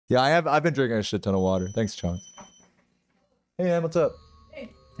Yeah, I've been drinking a shit ton of water. Thanks, Chance. Hey, man, what's up? Hey.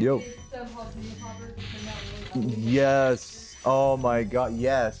 Yo. Yes. Oh my God.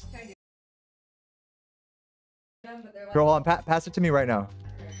 Yes. Girl, hold on. Pass it to me right now.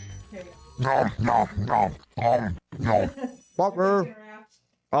 Fucker.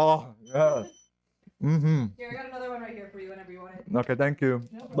 Oh, yeah. Mm-hmm. Here, I got another one right here for you whenever you want it. Okay, thank you.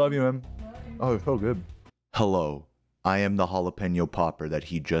 Love you, man. Oh, it's so good. Hello, I am the jalapeno popper that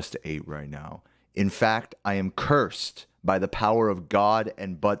he just ate right now. In fact, I am cursed by the power of God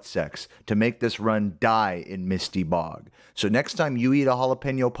and butt sex to make this run die in Misty Bog. So next time you eat a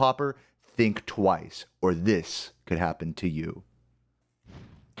jalapeno popper, think twice, or this could happen to you.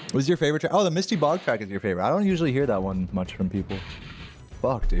 What's your favorite track? Oh, the Misty Bog track is your favorite. I don't usually hear that one much from people.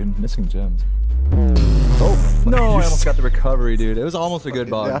 Fuck, dude. Missing gems. Oh, no, I almost got the recovery, dude. It was almost a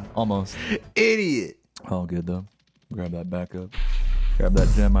good bog. Yeah. Almost. Idiot! All good, though. Grab that back up. Grab that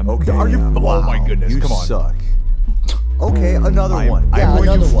gem. Okay. Are you? Wow, oh, my goodness. You Come on. suck. Okay, another one. I'm Yeah, going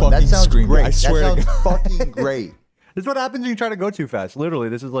to another one. That fucking sounds scream. great. I swear that to sounds God. fucking great. This is what happens when you try to go too fast. Literally,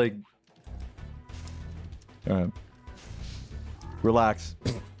 this is like... All right. Relax.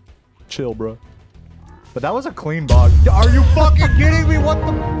 Chill, bro. But that was a clean bog. Are you fucking kidding me? What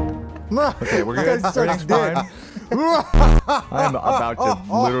the... Okay, we're good. Everything's fine. I'm about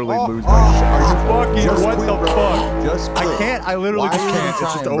to literally lose my shit. Are you fucking... Just what quit, the bro. fuck? Just I quit. can't. I literally Why just are you can't. It's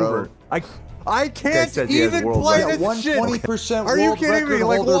just trying, bro? over. I can't says he has even world play record. this shit. 120% Are you world kidding me? record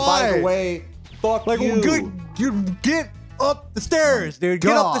Like, holder, by why? the way. Fuck Like, you. good, you get up the stairs, dude.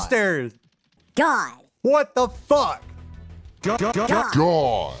 Get up the God. stairs. God. What the fuck?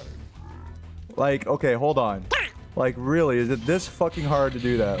 God. Like, okay, hold on. Like, really, is it this fucking hard to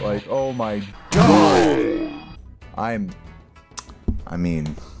do that? Like, oh my God. I mean,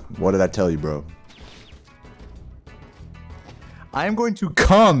 what did I tell you, bro? I'm going to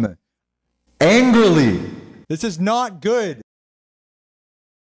come angrily. This is not good.